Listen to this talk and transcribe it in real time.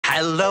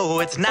Hello,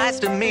 it's nice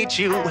to meet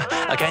you.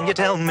 Can you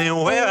tell me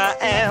where I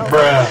am?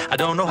 I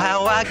don't know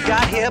how I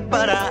got here,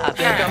 but I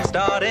think I'm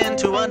starting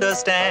to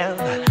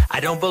understand.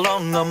 I don't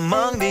belong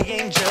among the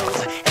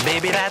angels, and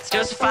baby, that's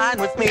just fine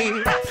with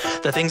me.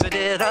 The things I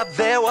did up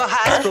there were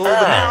high school,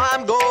 but now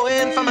I'm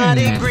going for my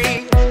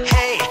degree.